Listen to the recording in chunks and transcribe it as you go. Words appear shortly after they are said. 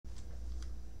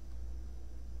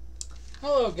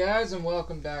Hello guys and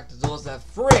welcome back to Zolas That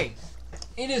Free.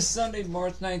 It is Sunday,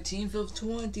 March 19th of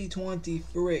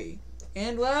 2023.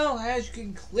 And well, as you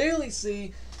can clearly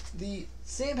see, the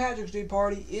St. Patrick's Day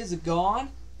party is gone.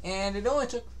 And it only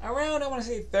took around, I want to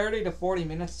say, 30 to 40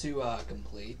 minutes to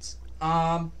complete.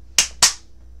 Yeah,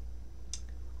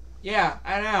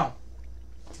 I know.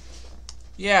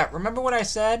 Yeah, remember what I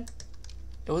said?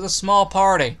 It was a small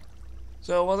party.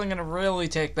 So it wasn't going to really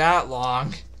take that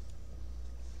long.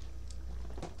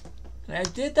 And I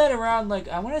did that around, like,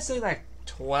 I want to say, like,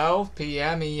 12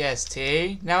 p.m.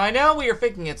 EST. Now, I know what you're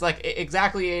thinking. It's, like,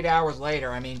 exactly 8 hours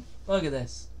later. I mean, look at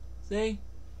this. See?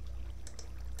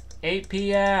 8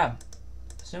 p.m.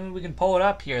 Assuming we can pull it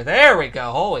up here. There we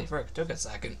go. Holy frick. Took a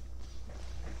second.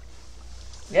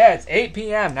 Yeah, it's 8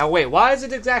 p.m. Now, wait. Why is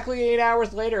it exactly 8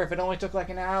 hours later if it only took, like,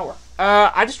 an hour?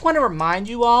 I just want to remind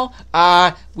you all,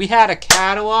 we had a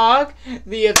catalog,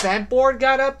 the event board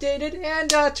got updated,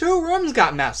 and 2 rooms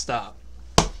got messed up.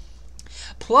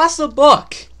 Plus a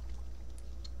book.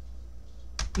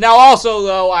 Now, also,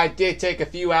 though, I did take a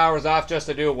few hours off just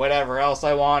to do whatever else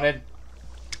I wanted.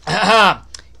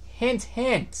 Hint,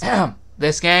 hint.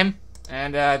 This game,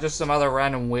 and just some other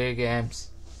random Wii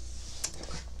games.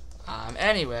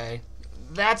 Anyway,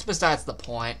 that's besides the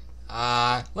point.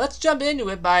 Let's jump into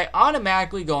it by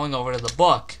automatically going over to the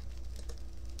book.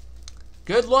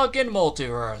 Good luck in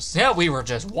Multiverse. Yeah, we were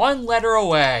just 1 letter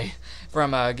away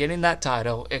from getting that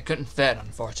title. It couldn't fit,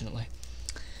 unfortunately.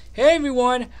 Hey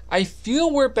everyone, I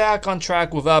feel we're back on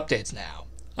track with updates now.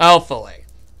 Hopefully.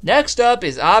 Next up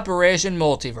is Operation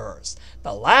Multiverse.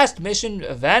 The last mission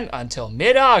event until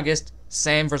mid-August.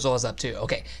 Same for Zolas Up 2.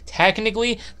 Okay,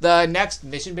 technically, the next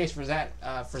mission-based event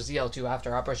for ZL2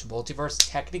 after Operation Multiverse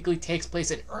technically takes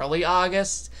place in early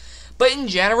August. But in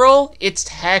general, it's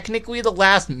technically the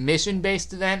last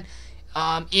mission-based event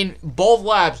in both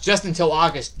labs just until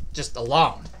August, just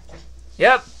alone.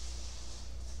 Yep.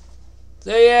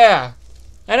 So yeah.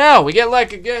 I know, we get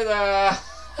like a good,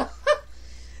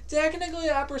 technically,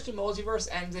 Operation Multiverse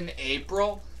ends in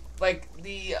April. Like,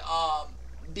 the,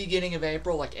 beginning of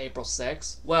April, like April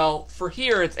 6th. Well, for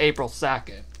here, it's April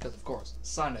 2nd, because, of course,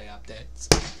 Sunday updates.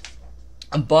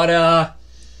 But,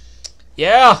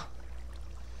 yeah.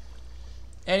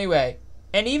 Anyway,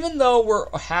 and even though we're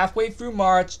halfway through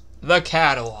March, the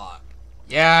catalog.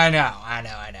 Yeah, I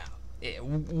know.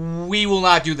 We will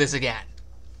not do this again.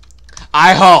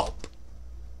 I hope.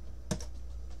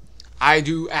 I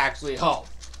do actually hope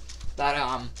that,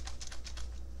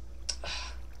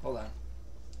 hold on.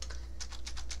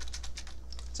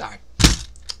 Sorry.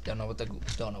 Don't know what the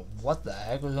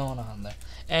heck was going on there.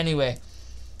 Anyway,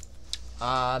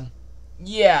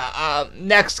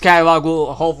 next catalog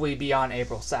will hopefully be on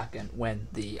April 2nd when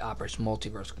the Operation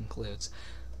Multiverse concludes.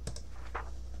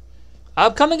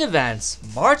 Upcoming events,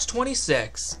 March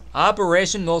 26th,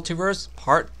 Operation Multiverse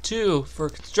Part 2 for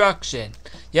construction.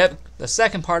 Yep, the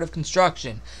second part of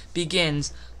construction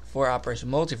begins for Operation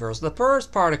Multiverse. The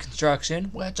first part of construction,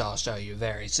 which I'll show you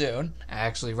very soon,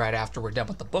 actually right after we're done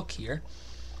with the book here.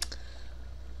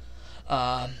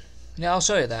 Yeah, I'll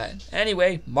show you that.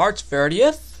 Anyway, March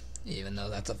 30th, even though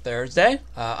that's a Thursday,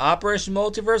 Operation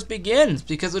Multiverse begins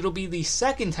because it'll be the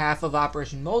second half of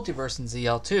Operation Multiverse in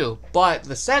ZL2, but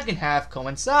the second half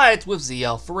coincides with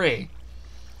ZL3.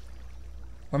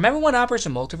 Remember when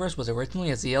Operation Multiverse was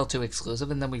originally a ZL2 exclusive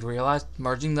and then we realized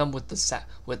merging them with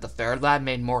the third lab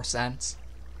made more sense?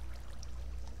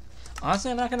 Honestly,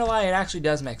 I'm not gonna lie, it actually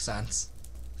does make sense.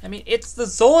 I mean, it's the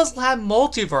Zolas Lab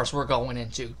Multiverse we're going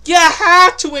into. You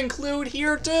had to include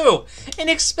here too! And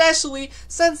especially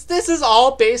since this is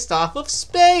all based off of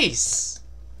space!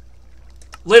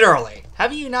 Literally.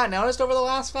 Have you not noticed over the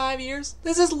last 5 years?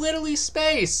 This is literally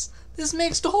space! This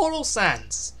makes total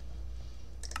sense.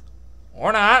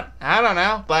 Or not, I don't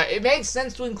know, but it makes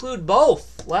sense to include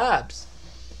both labs.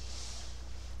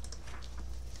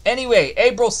 Anyway,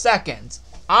 April 2nd,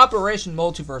 Operation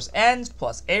Multiverse ends,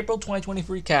 plus April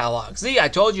 2023 catalog. See, I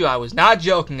told you I was not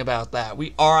joking about that.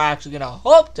 We are actually going to,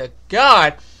 hope to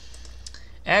God,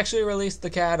 actually release the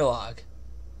catalog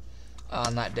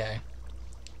on that day.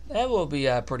 That will be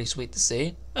pretty sweet to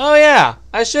see. Oh yeah,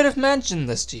 I should have mentioned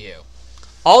this to you.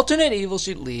 Alternate Evil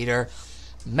Sheet Leader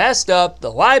messed up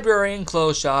the library and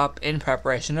clothes shop in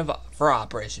preparation for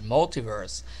Operation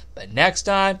Multiverse. But next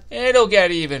time, it'll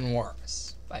get even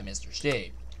worse. By Mr.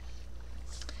 Steve.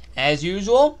 As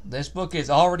usual, this book is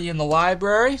already in the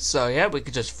library, so yeah, we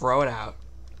could just throw it out.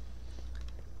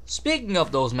 Speaking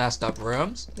of those messed up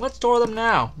rooms, let's tour them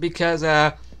now, because,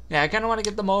 yeah, I kind of want to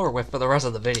get them over with for the rest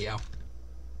of the video.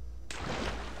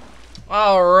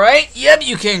 Alright, yep,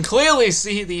 you can clearly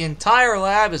see the entire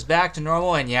lab is back to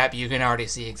normal, and yep, you can already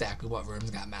see exactly what rooms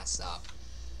got messed up.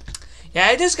 Yeah,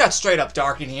 it just got straight up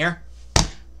dark in here.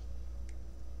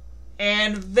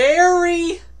 And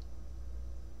very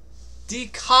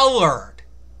decolored.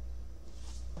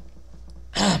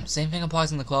 Same thing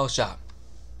applies in the clothes shop.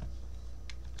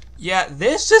 Yeah,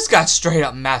 this just got straight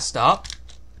up messed up.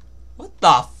 What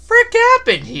the frick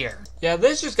happened here? Yeah,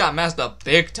 this just got messed up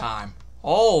big time.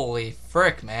 Holy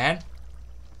frick, man.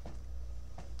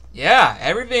 Yeah,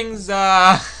 everything's,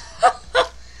 there's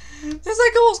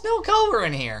like almost no color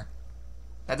in here.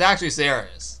 That's actually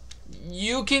serious.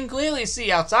 You can clearly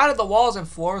see outside of the walls and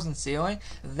floors and ceiling,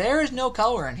 there is no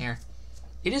color in here.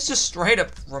 It is just straight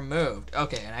up removed.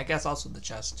 Okay, and I guess also the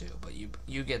chest too, but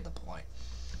you get the point.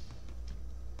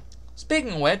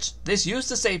 Speaking of which, this used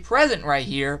to say present right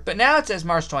here, but now it says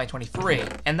March 2023.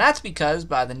 And that's because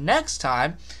by the next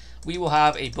time, we will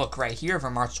have a book right here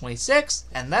for March 26th,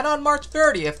 and then on March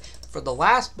 30th, for the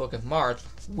last book of March,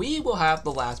 we will have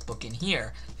the last book in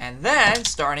here. And then,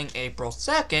 starting April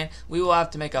 2nd, we will have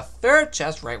to make a third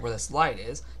chest right where this light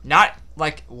is. Not,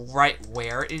 like, right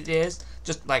where it is,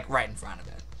 just, like, right in front of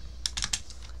it.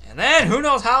 And then, who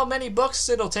knows how many books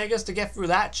it'll take us to get through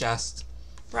that chest.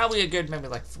 Probably a good, maybe,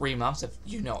 like, 3 months if,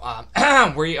 you know,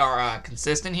 we are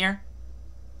consistent here.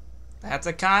 That's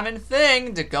a common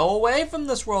thing, to go away from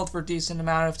this world for a decent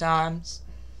amount of times.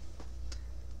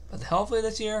 But hopefully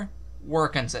this year, we're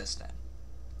consistent.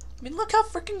 I mean, look how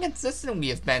freaking consistent we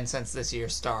have been since this year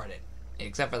started.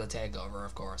 Except for the takeover,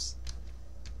 of course.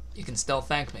 You can still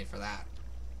thank me for that.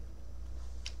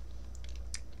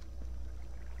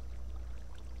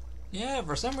 Yeah,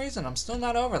 for some reason, I'm still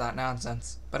not over that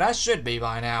nonsense. But I should be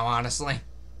by now, honestly.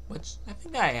 Which, I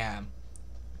think I am.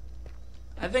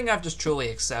 I think I've just truly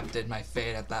accepted my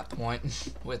fate at that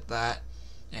point with that,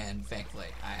 and thankfully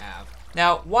I have.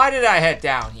 Now, why did I head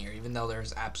down here, even though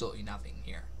there's absolutely nothing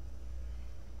here?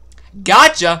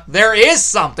 Gotcha! There is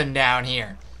something down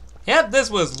here! Yep,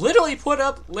 this was literally put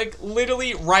up, like,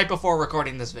 literally right before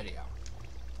recording this video.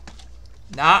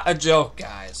 Not a joke,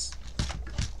 guys.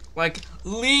 Like,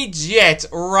 legit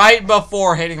right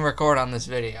before hitting record on this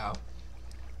video.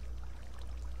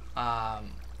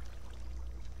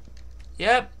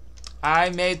 Yep, I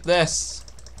made this.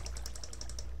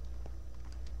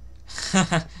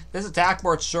 This attack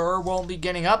board sure won't be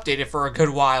getting updated for a good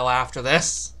while after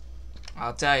this.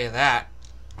 I'll tell you that.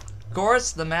 Of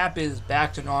course, the map is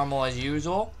back to normal as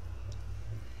usual.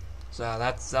 So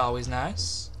that's always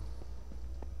nice.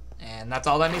 And that's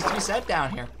all that needs to be said down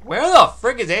here. Where the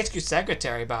frick is HQ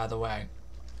Secretary, by the way?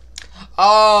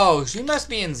 Oh, she must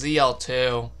be in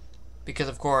ZL2. Because,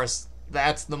 of course,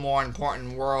 that's the more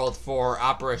important world for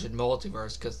Operation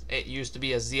Multiverse, because it used to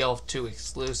be a ZL2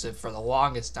 exclusive for the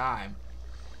longest time.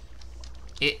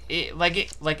 It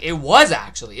was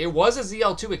actually. It was a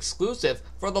ZL2 exclusive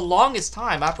for the longest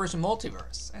time, Operation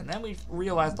Multiverse. And then we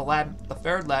realized the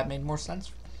third lab made more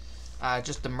sense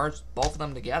just to merge both of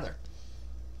them together.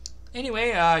 Anyway,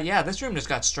 yeah, this room just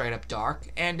got straight up dark.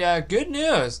 And good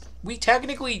news, we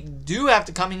technically do have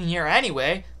to come in here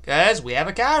anyway, because we have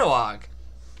a catalog.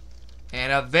 In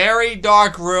a very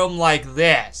dark room like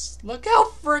this. Look how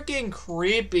freaking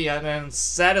creepy and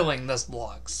unsettling this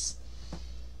looks.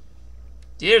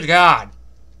 Dear God.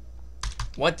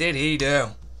 What did he do?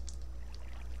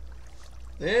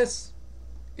 This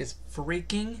is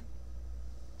freaking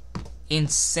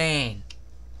insane.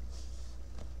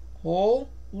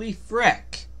 Holy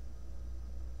frick.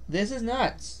 This is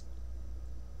nuts.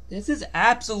 This is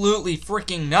absolutely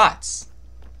freaking nuts.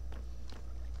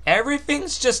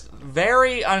 Everything's just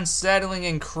very unsettling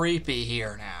and creepy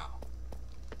here now.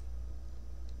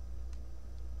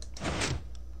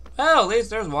 Well, at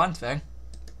least there's one thing.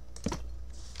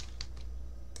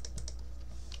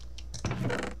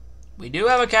 We do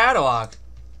have a catalog.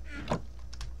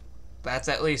 That's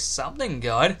at least something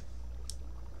good.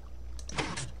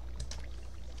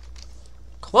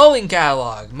 Clothing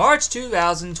catalog, March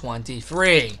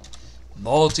 2023.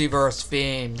 Multiverse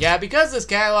theme. Yeah, because this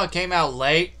catalog came out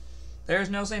late, there's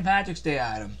no St. Patrick's Day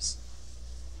items.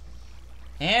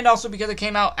 And also because it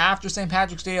came out after St.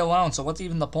 Patrick's Day alone, so what's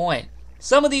even the point?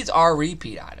 Some of these are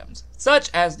repeat items,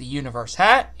 such as the Universe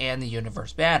hat and the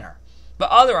Universe banner. But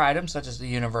other items, such as the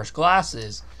Universe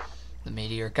glasses, the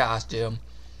Meteor costume,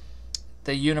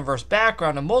 the Universe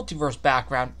background, and Multiverse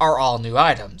background are all new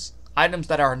items. Items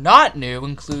that are not new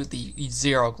include the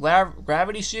Zero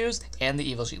Gravity shoes and the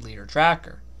Evil Sheet Leader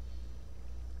tracker.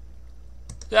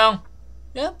 So,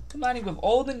 yep, combining with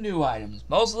old and new items.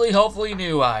 Mostly, hopefully,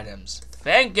 new items.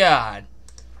 Thank God.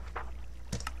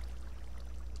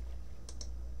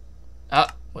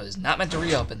 Was not meant to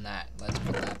reopen that. Let's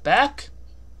put that back.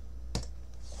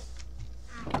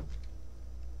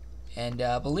 And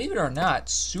believe it or not,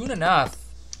 soon enough,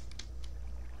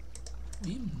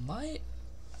 we might...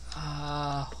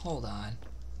 hold on.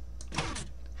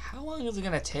 How long is it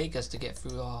going to take us to get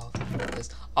through all of this?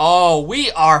 Oh,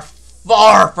 we are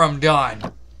far from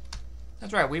done.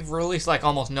 That's right, we've released like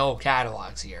almost no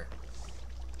catalogs here.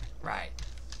 Right.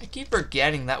 I keep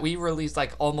forgetting that we released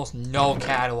like almost no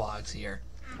catalogs here.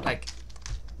 Like,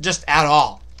 just at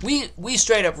all. We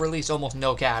straight up released almost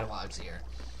no catalogs here.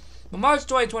 But March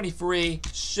 2023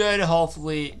 should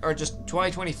hopefully, or just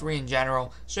 2023 in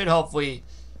general, should hopefully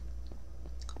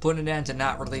put an end to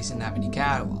not releasing that many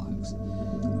catalogs.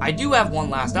 I do have one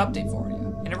last update for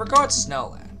you, and it regards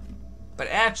Snowland. But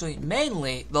actually,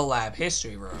 mainly the lab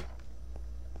history room.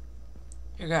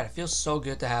 Dear God, it feels so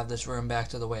good to have this room back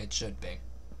to the way it should be.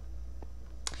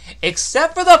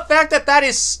 Except for the fact that that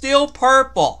is still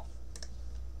purple.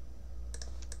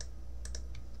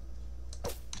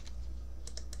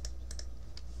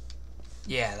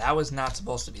 Yeah, that was not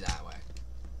supposed to be that way.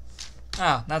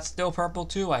 Oh, that's still purple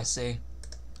too, I see.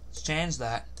 Let's change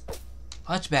that.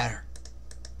 Much better.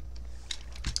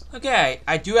 Okay,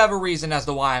 I do have a reason as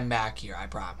to why I'm back here, I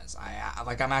promise.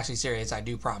 I'm actually serious, I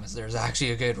do promise there's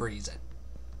actually a good reason.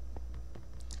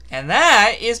 And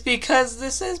that is because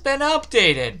this has been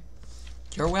updated.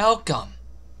 You're welcome.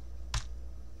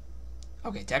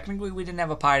 Okay, technically we didn't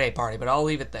have a Pi Day party, but I'll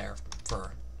leave it there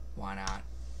for why not.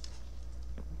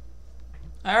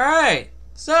 Alright,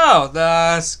 so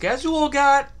the schedule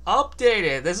got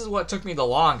updated. This is what took me the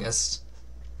longest.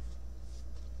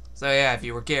 So yeah, if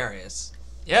you were curious.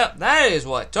 Yep, that is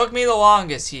what took me the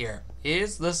longest here,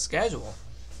 is the schedule.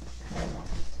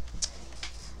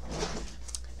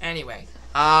 Anyway,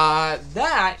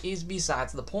 that is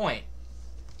besides the point.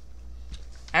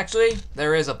 Actually,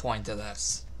 there is a point to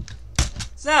this.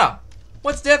 So,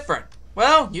 what's different?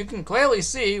 Well, you can clearly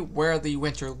see where the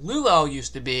Winter Lulo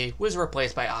used to be was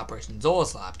replaced by Operation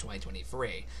Zoloslab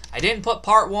 2023. I didn't put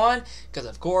part 1, because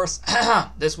of course,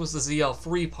 this was the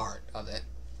ZL3 part of it.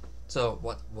 So,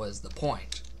 what was the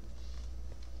point?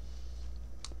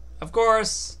 Of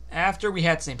course, after we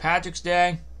had St. Patrick's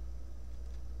Day,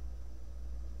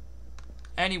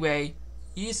 anyway,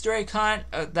 Easter egg hunt,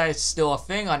 that is still a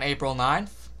thing on April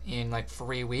 9th, in like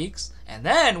 3 weeks. And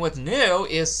then what's new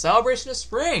is Celebration of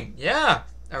Spring. Yeah,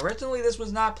 originally this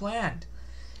was not planned.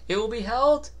 It will be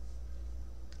held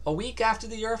a week after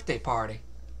the Earth Day party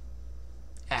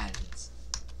ends.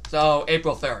 So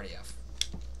April 30th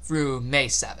through May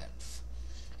 7th.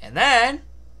 And then,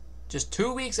 just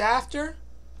 2 weeks after,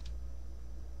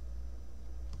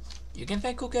 you can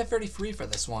thank Cool Cat 33 for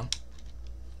this one.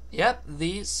 Yep,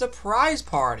 the Surprise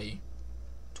Party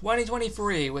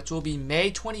 2023, which will be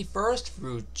May 21st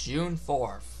through June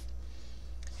 4th.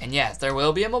 And yes, there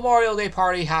will be a Memorial Day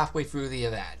party halfway through the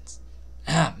event.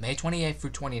 May 28th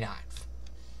through 29th.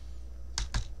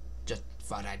 Just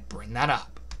thought I'd bring that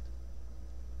up.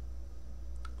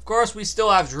 Of course, we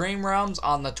still have Dream Realms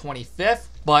on the 25th,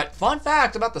 but fun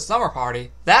fact about the summer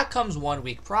party, that comes 1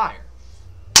 week prior.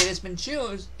 It has been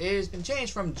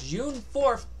changed from June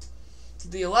 4th to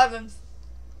the 11th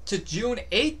to June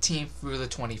 18th through the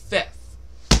 25th.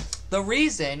 The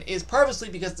reason is purposely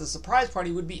because the surprise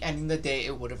party would be ending the day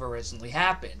it would have originally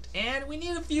happened. And we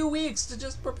need a few weeks to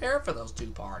just prepare for those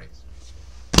two parties.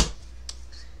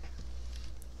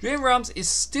 Dream Realms is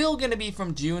still going to be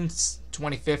from June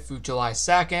 25th through July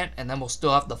 2nd. And then we'll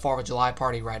still have the 4th of July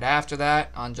party right after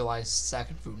that on July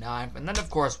 2nd through 9th. And then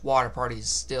of course Water Party is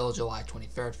still July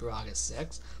 23rd through August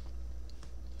 6th.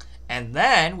 And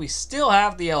then we still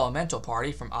have the Elemental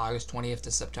Party from August 20th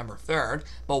to September 3rd.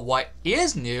 But what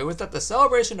is new is that the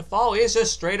Celebration of Fall is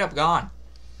just straight up gone.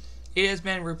 It has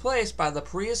been replaced by the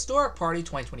Prehistoric Party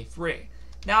 2023.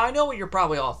 Now I know what you're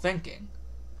probably all thinking.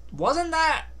 Wasn't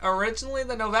that originally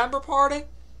the November party?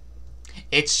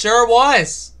 It sure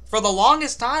was. For the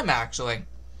longest time, actually.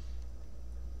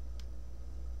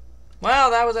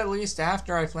 Well, that was at least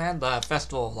after I planned the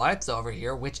Festival of Lights over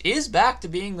here, which is back to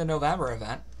being the November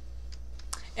event.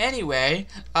 Anyway,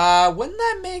 wouldn't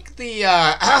that make the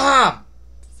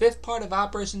 5th part of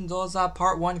Operation Zoloslab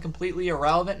Part 1 completely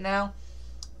irrelevant now?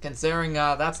 Considering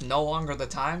that's no longer the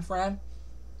time frame?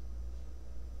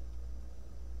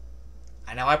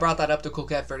 I know I brought that up to Cool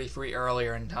Cat 33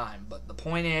 earlier in time, but the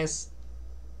point is,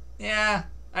 yeah,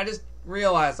 I just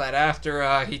realized that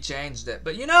after he changed it.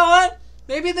 But you know what?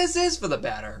 Maybe this is for the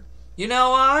better. You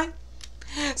know why?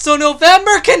 So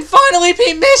November can finally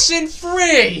be mission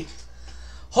free!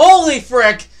 Holy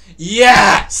frick,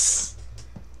 yes!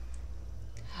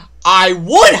 I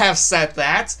would have said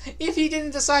that if he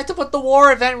didn't decide to put the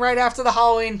war event right after the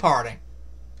Halloween party.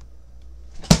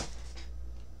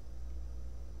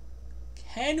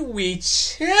 Can we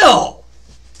chill?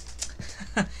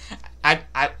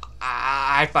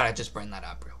 I thought I'd just bring that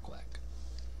up real quick.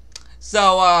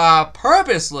 So,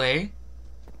 purposely,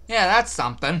 yeah, that's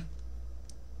something.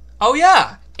 Oh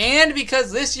yeah, and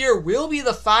because this year will be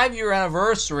the 5-year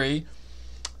anniversary,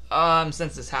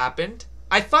 since this happened,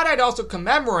 I thought I'd also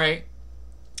commemorate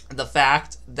the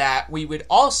fact that we would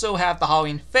also have the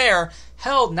Halloween Fair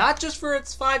held not just for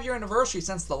its 5-year anniversary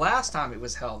since the last time it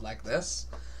was held like this,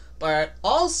 but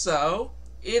also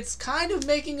it's kind of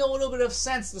making a little bit of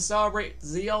sense to celebrate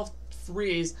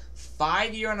ZL3's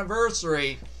 5-year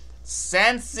anniversary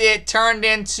since it turned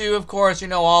into, of course, you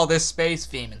know, all this space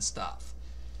theme and stuff.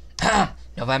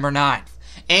 November 9th.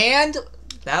 And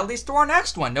that leads to our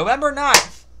next one, November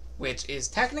 9th, which is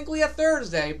technically a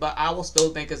Thursday, but I will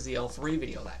still make a ZL3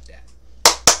 video that day.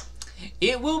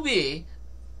 It will be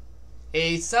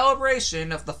a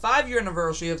celebration of the 5-year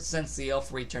anniversary of since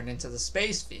ZL3 turned into the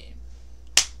space theme.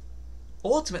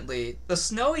 Ultimately, the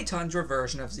snowy tundra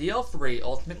version of ZL3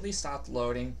 ultimately stopped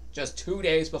loading just 2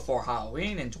 days before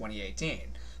Halloween in 2018,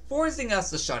 forcing us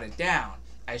to shut it down.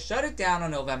 I shut it down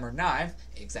on November 9th,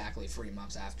 exactly 3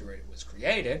 months after it was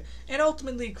created, and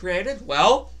ultimately created,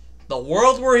 well, the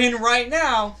world we're in right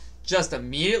now, just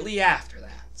immediately after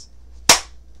that.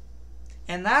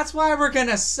 And that's why we're going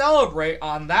to celebrate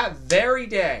on that very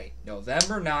day,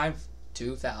 November 9th,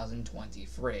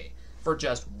 2023, for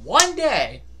just 1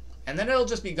 day, and then it'll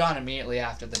just be gone immediately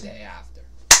after the day after.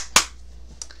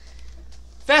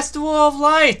 Festival of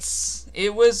Lights!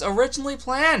 It was originally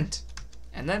planned,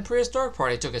 and then Prehistoric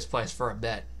Party took its place for a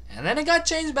bit, and then it got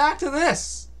changed back to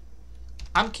this.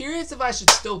 I'm curious if I should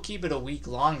still keep it a week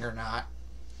long or not.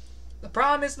 The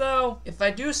problem is, though, if I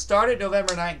do start it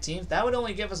November 19th, that would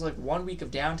only give us like 1 week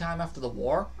of downtime after the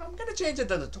war. I'm going to change it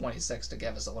to the 26th to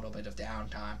give us a little bit of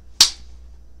downtime.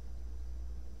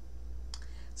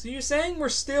 So you're saying we're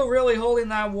still really holding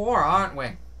that war, aren't we?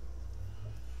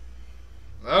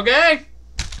 Okay.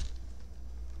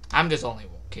 I'm just only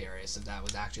curious if that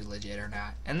was actually legit or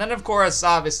not. And then, of course,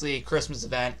 obviously, Christmas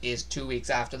event is 2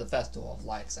 weeks after the Festival of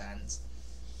Lights ends,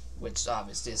 which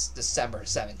obviously is December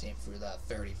 17th through the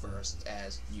 31st,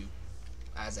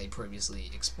 as I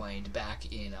previously explained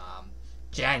back in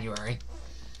January.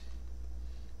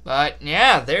 But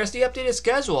yeah, there's the updated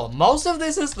schedule. Most of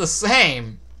this is the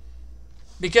same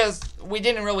because we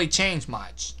didn't really change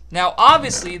much. Now,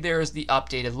 obviously, there's the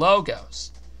updated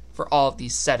logos for all of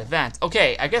these set events.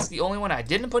 Okay, I guess the only one I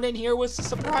didn't put in here was the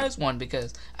surprise one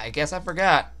because I guess I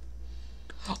forgot.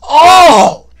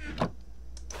 Oh!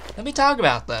 Let me talk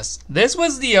about this. This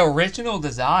was the original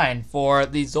design for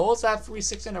the Zolzat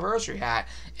 36th anniversary hat,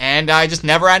 and I just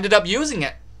never ended up using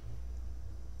it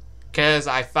because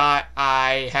I thought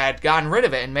I had gotten rid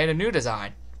of it and made a new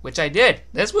design, which I did.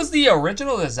 This was the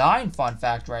original design, fun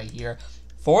fact right here,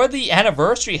 for the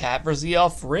anniversary hat for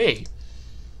ZL3.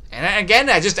 And again,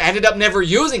 I just ended up never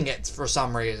using it for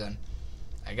some reason.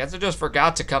 I guess I just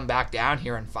forgot to come back down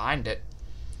here and find it.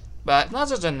 But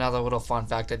that's just another little fun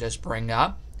fact I just bring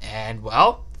up. And,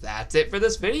 well, that's it for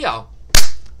this video.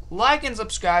 Like and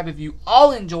subscribe if you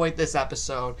all enjoyed this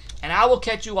episode. And I will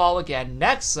catch you all again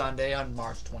next Sunday on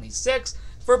March 26th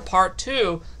for part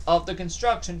 2 of the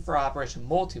construction for Operation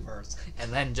Multiverse.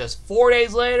 And then just 4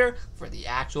 days later for the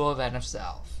actual event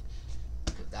itself.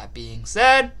 With that being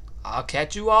said, I'll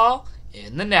catch you all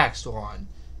in the next one.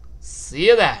 See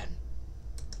you then.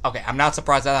 Okay, I'm not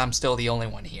surprised that I'm still the only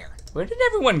one here. Where did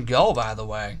everyone go, by the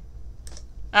way?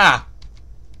 Ah,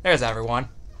 there's everyone.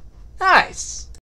 Nice.